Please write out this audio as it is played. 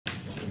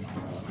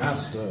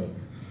Master.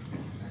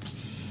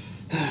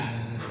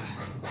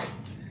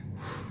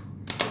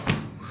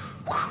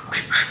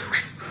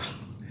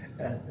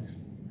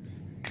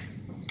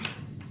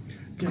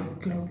 Go,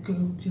 go, go,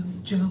 go,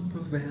 jump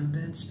around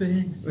and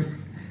spin.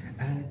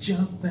 And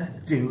jump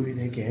back, do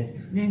it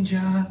again.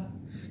 Ninja,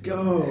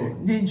 Go.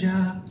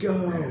 ninja,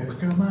 Go.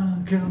 Come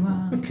on, come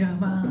on,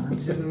 come on,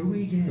 till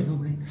we get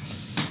away.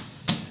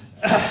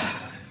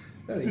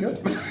 Very good.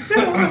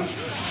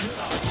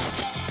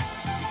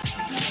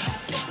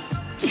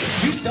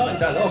 You started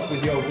that off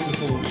with your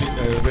wonderful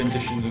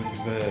rendition of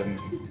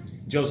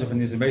Joseph and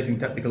his amazing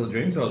technical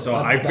dream. So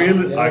I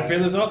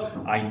feel as though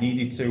I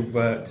needed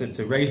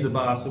to raise the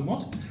bar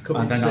somewhat.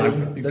 Coming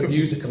soon, the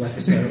musical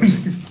episode.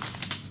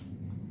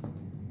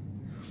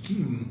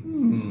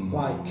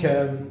 Like,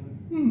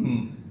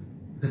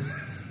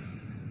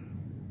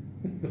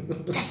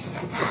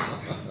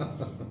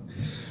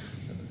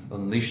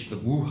 Unleash the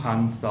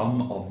Wuhan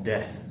thumb of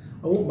death.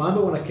 I won't mind,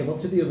 but when I came up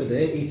to the other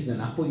day eating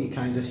an apple, you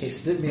kind of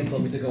hissed at me and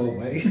told me to go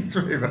away. It's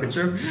very, very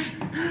true.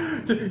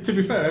 To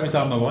be fair, every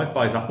time my wife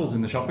buys apples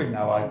in the shopping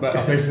now, I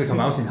basically come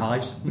out in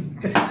hives.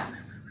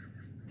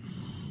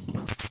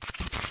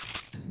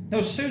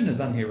 No sooner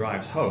than he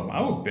arrives home,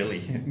 our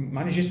Billy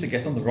manages to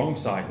get on the wrong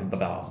side of the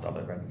bar,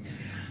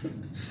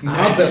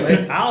 Our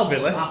Billy. Our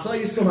Billy. I'll tell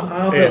you something,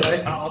 our Billy.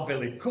 Yeah, our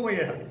Billy. Come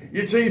here.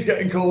 Your tea's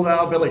getting cold,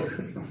 our Billy.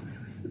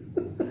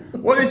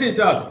 What is it,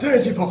 Dad?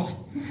 Dirty pot.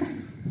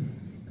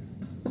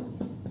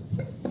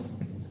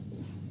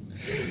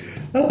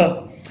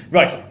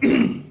 Right.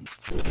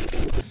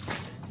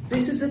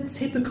 This is a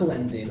typical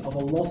ending of a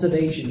lot of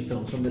Asian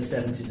films from the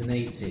 70s and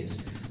 80s.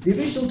 The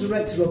original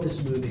director of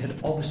this movie had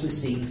obviously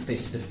seen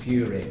Fist of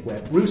Fury, where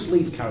Bruce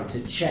Lee's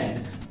character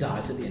Chen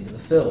dies at the end of the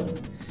film.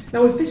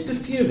 Now with Fist of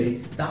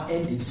Fury, that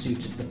ending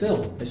suited the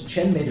film, as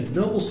Chen made a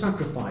noble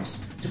sacrifice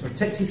to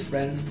protect his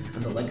friends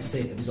and the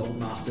legacy of his old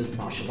master's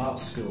martial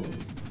arts school.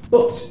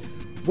 But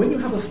when you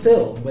have a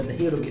film where the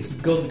hero gets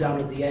gunned down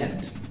at the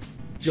end,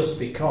 just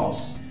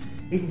because,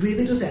 it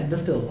really does end the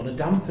film on a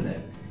dampener.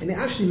 And it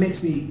actually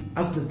makes me,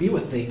 as the viewer,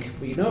 think,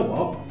 well, you know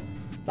what?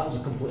 That was a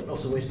complete and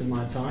utter waste of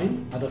my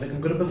time. I don't think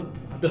I'm going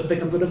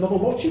to bother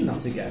watching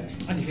that again.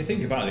 And if you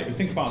think about it,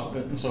 think about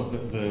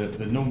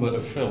the number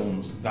of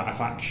films that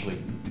have actually,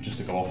 just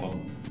to go off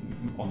on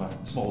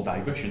a small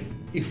digression,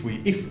 if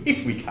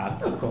we can.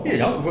 Of course. You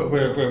know,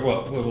 we're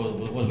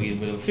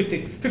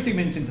 50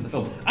 minutes into the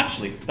film.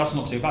 Actually, that's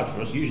not too bad for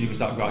us. Usually we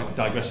start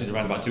digressing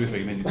around about 2 or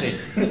 3 minutes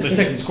in. So it's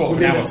taking us quarter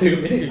of an hour. 2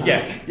 minutes.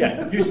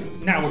 Yeah.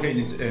 Now we're getting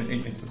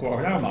into the quarter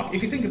of an hour mark.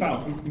 If you think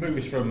about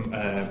movies from the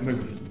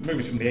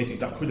 80s,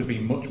 that could have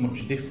been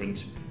much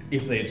different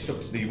if they had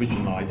stuck to the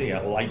original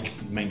idea, like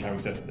the main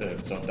character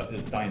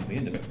dying at the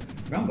end of it.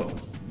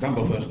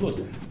 Rambo First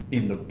Blood.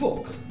 In the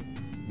book,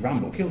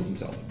 Rambo kills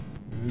himself.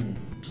 And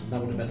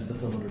that would have ended the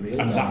film on a real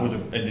and down. that would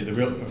have ended the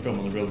film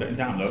on a real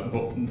down note.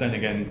 But then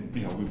again,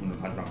 you know, we wouldn't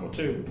have had Rambo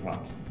 2, we would have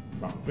had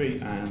Rambo 3,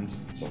 and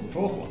sort of the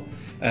fourth one.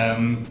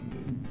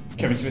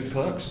 Kevin Smith's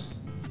Clerks.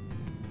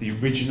 The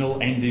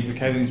original ending for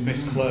Kevin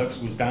Smith's Clerks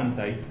was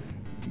Dante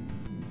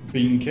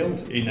being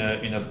killed in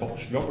a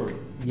botched robbery.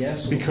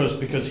 Yes. Because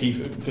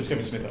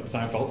Kevin Smith at the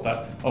time felt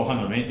that, oh, hang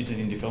on a minute, it's an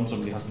indie film,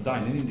 somebody has to die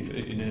in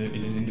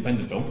an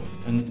independent film,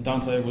 and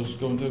Dante was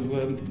going to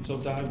sort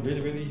of die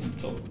really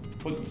sort of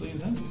pointlessly and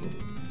senselessly.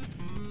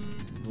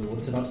 We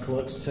wouldn't have had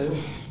Clerks 2.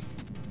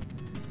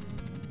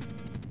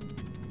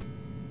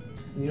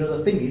 And you know,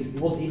 the thing is, he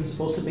wasn't even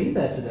supposed to be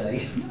there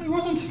today. No, he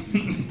wasn't.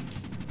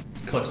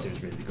 Clerks 2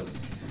 is really good.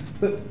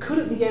 But could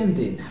at the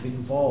ending have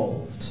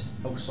involved...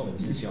 Oh, sorry,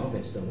 this is your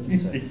bit still,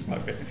 isn't it? It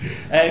might be.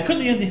 Could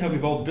the ending have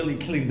involved Billy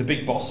killing the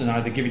big boss and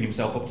either giving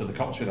himself up to the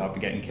cops without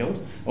getting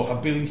killed, or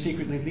have Billy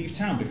secretly leave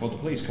town before the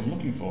police come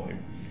looking for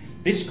him?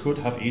 This could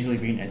have easily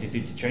been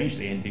edited to change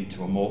the ending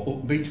to a more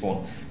upbeat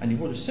one, and it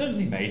would have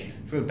certainly made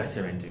for a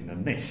better ending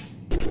than this.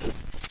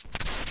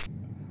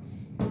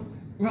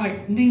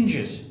 Right,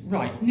 ninjas.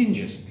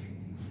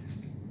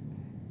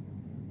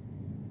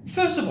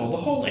 First of all, the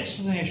whole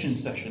explanation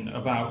session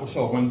about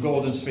when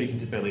Gordon's speaking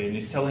to Billy and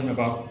he's telling him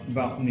about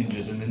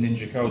ninjas and the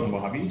ninja code and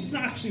what have you, he doesn't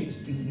actually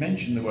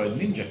mention the word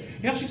ninja.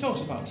 He actually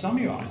talks about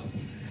samurais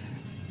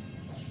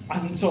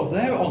and sort of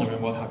their honour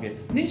and what have you.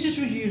 Ninjas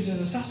were used as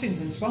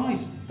assassins and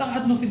spies. That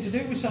had nothing to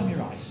do with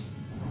samurais.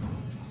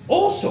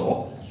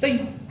 Also,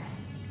 they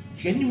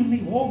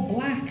genuinely wore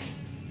black.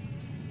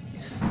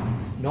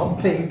 Not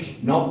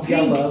pink, not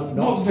yellow,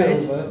 not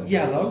silver, red,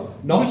 yellow,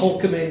 not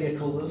Hulkamania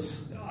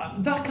colours.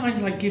 That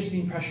kind of gives the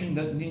impression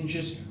that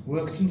ninjas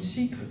worked in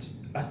secret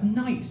at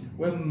night,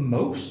 where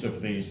most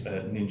of these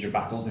ninja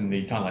battles in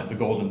the kind of the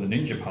Gordon the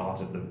Ninja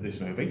part of this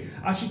movie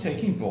actually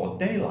take in broad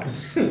daylight.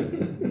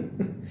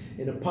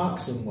 In a park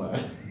somewhere.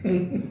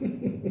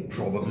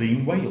 Probably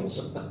in Wales.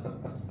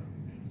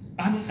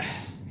 And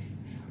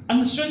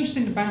the strange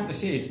thing about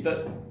this is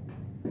that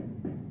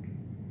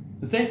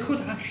there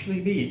could actually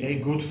be a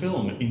good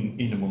film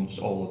in amongst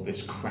all of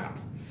this crap,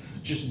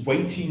 just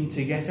waiting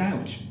to get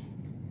out.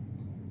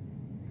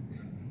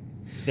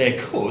 There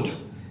could,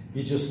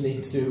 You just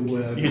need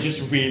to... You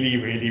just really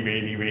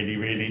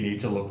need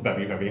to look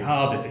very, very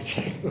hard at it.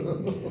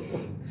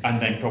 And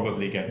then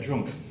probably get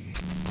drunk.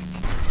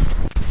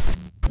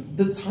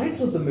 The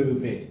title of the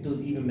movie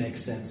doesn't even make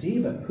sense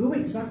either. Who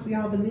exactly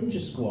are the Ninja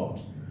Squad?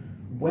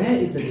 Where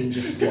is the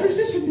Ninja Squad? Where is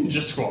the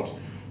Ninja Squad?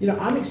 You know,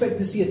 I'm expecting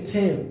to see a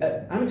team.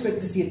 I'm expecting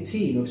to see a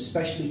team of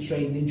specially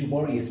trained ninja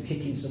warriors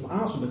kicking some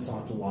ass with a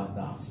title like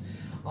that.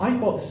 I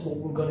thought this is what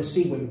we were going to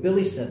see when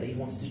Billy said that he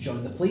wanted to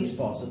join the police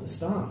force at the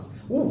start.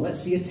 Oh, let's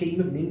see a team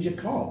of ninja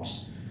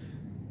cops.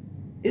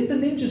 Is the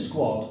Ninja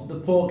Squad the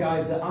poor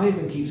guys that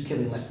Ivan keeps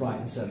killing left, right,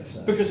 and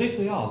centre? Because if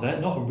they are,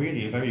 they're not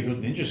really a very good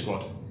ninja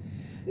squad.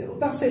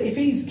 That's it. If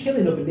he's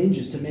killing other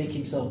ninjas to make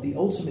himself the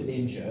ultimate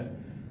ninja,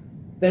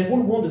 then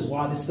one wonders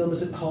why this film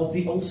isn't called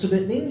The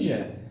Ultimate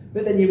Ninja.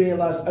 But then you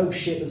realise, oh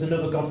shit, there's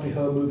another Godfrey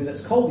Ho movie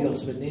that's called The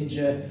Ultimate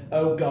Ninja.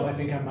 Oh god, I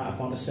think I might have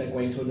found a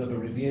segue into another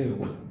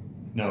review.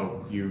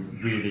 No, you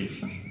really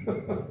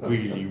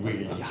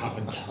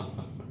haven't.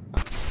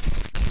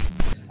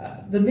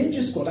 The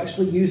Ninja Squad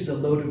actually uses a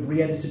load of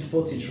re-edited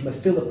footage from a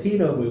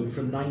Filipino movie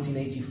from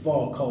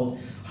 1984 called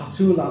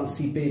Hatulan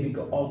si Baby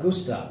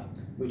Augusta,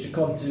 which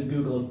according to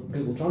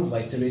Google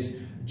Translator is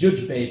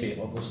Judge Baby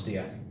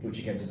Augustia, which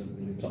again doesn't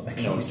really make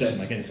any sense. Doesn't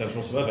make any sense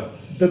whatsoever.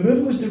 The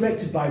movie was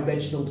directed by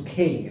Reginald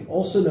King,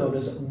 also known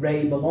as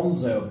Ray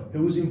Malonzo,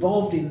 who was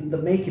involved in the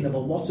making of a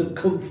lot of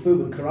kung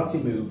fu and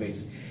karate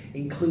movies,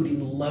 including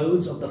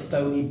loads of the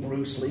phony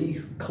Bruce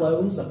Lee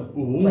clones that were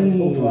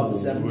plentiful throughout the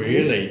 70s.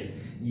 Really?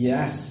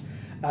 Yes.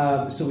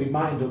 So we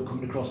might end up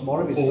coming across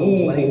more of his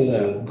films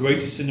later.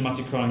 Greatest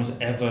cinematic crimes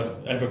ever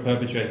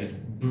perpetrated.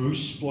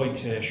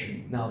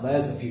 Bruceploitation. Now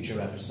there's a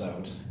future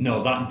episode.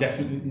 No, that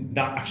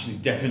actually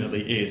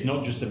definitely is.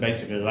 Not just to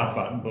basically laugh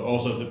at, but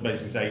also to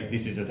basically say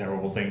this is a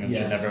terrible thing and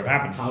should never have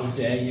happened. How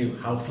dare you?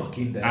 How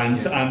fucking dare you?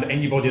 And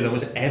anybody that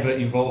was ever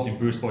involved in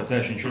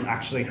Bruceploitation should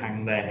actually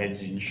hang their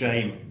heads in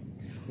shame.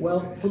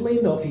 Well, funnily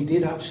enough, he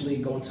did actually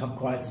go on to have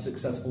quite a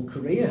successful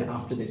career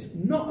after this.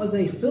 Not as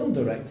a film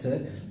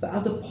director, but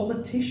as a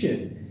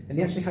politician. And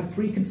he actually had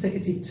 3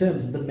 consecutive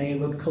terms as the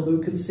mayor of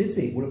Caloocan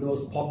City, one of the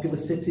most popular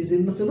cities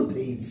in the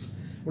Philippines.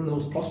 One of the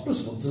most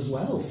prosperous ones as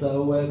well.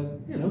 So,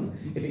 you know,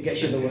 if it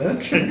gets you the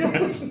work.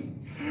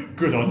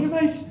 Good on you,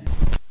 mate.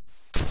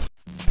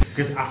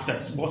 Because after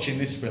watching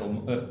this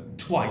film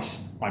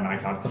twice, I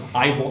might add,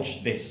 I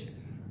watched this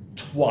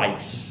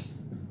twice.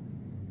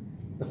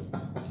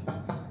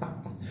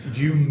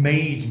 You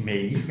made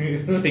me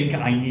think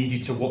I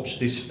needed to watch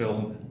this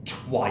film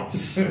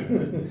twice.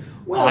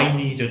 Well, I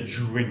need a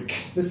drink.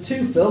 There's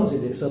 2 films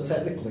in it, so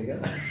technically,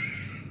 yeah.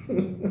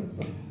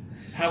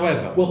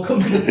 However, we'll come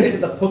to the bit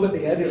at the pub at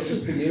the end. It'll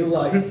just be you,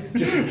 like,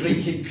 just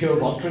drinking pure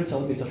vodka and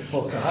telling me to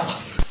fuck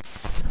off.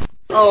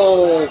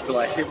 Oh,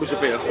 bless! It was a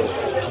bit of fun.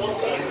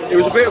 It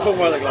was a bit of fun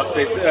while it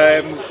lasted.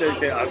 The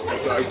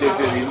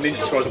Ninja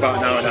Squad's about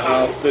an hour and a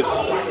half.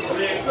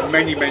 There's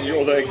many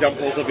other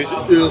examples of his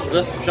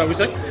oeuvre, shall we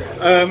say?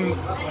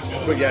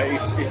 But yeah,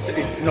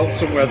 it's not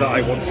somewhere that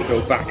I want to go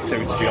back to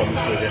be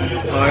honest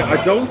with you. I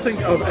don't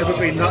think I've ever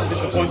been that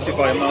disappointed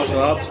by a martial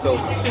arts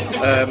film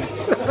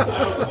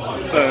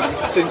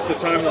since the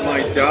time that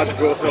my dad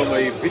brought home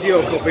a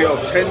video copy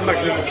of 10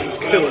 Magnificent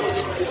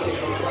Killers.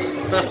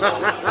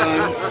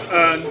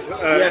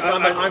 Yes,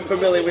 I'm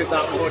familiar with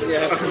that one,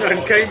 yes.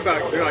 And came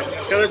back, right,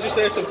 can I just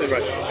say something,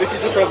 right? This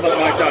is a film that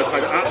my dad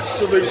had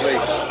absolutely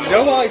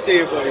no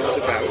idea what it was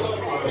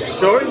about.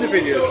 Saw it in the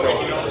video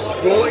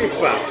shop, brought it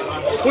back,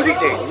 put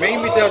it in. Me,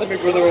 my dad and my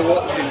brother were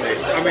watching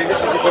this. I mean, this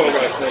is before,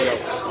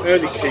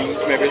 early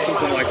teens maybe,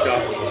 something like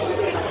that.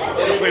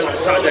 Just went on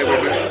Saturday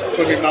when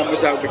my mum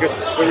was out, because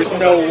there is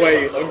no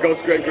way on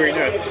God's great green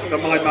earth that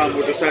my mum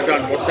would have sat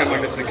down and watched 10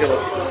 Magnificent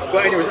Killers.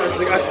 But anyways, as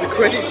the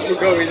credits were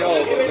going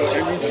on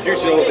and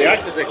introducing all the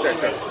actors,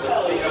 etc.,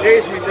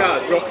 here's my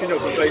dad rocking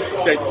up and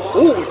basically saying,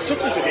 "Oh, it's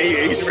such and such,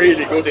 he's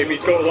really good,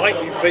 he's got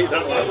lightning feet,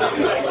 that lad."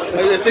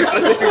 as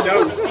if he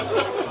knows.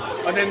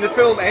 And then the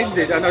film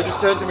ended, and I just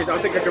turned to me, I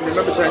think I can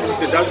remember turning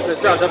to Dad and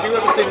said, "Dad, have you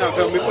ever seen that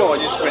film before?"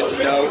 And he just went,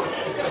 "No."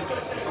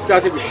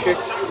 "Dad, it was shit."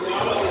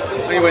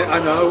 And he went, "I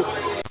know."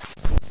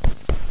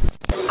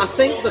 I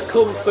think the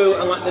kung fu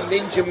and like the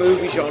ninja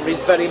movie genre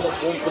is very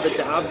much one for the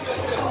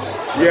dads.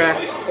 Yeah.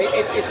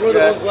 It's one of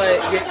the ones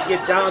where your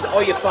dad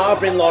or your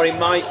father-in-law, in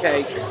my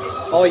case,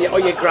 or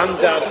your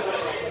granddad,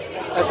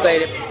 I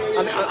say it.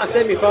 I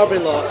say my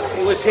father-in-law,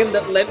 it was him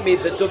that lent me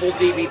the double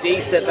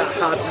DVD set that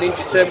had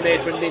Ninja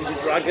Terminator and Ninja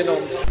Dragon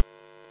on.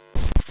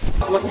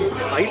 Lucky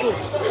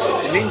titles.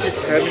 Ninja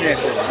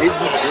Terminator,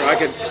 Ninja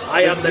Dragon.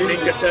 I am the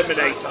Ninja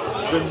Terminator.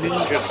 The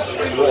Ninja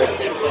Squad.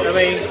 I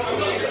mean,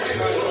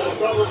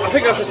 I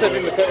think as I said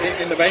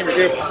in the main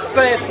review,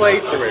 fair play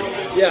to him.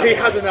 Yeah. He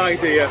had an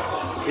idea,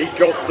 he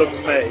got them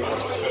made.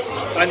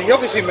 And he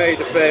obviously made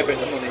a fair bit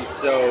of money,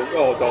 so,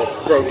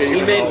 broke even.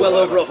 He made well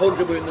over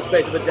 100 within the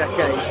space of a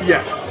decade.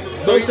 Yeah.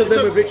 Most of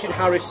them with Richard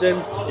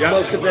Harrison, yeah.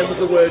 Most of them with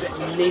the word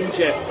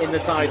ninja in the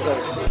title.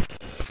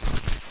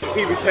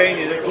 He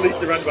retained at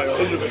least around about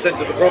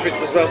 100% of the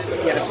profits as well.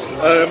 Yes.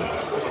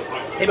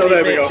 him So and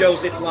there his we mate go.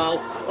 Joseph Lal.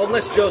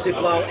 Unless Joseph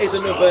Lal is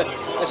another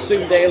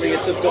assumed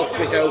alias of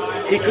Godfrey Ho,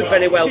 he could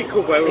very well. He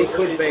could well. He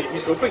could be. He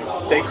could be.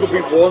 They could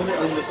be one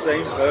and the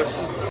same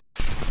person.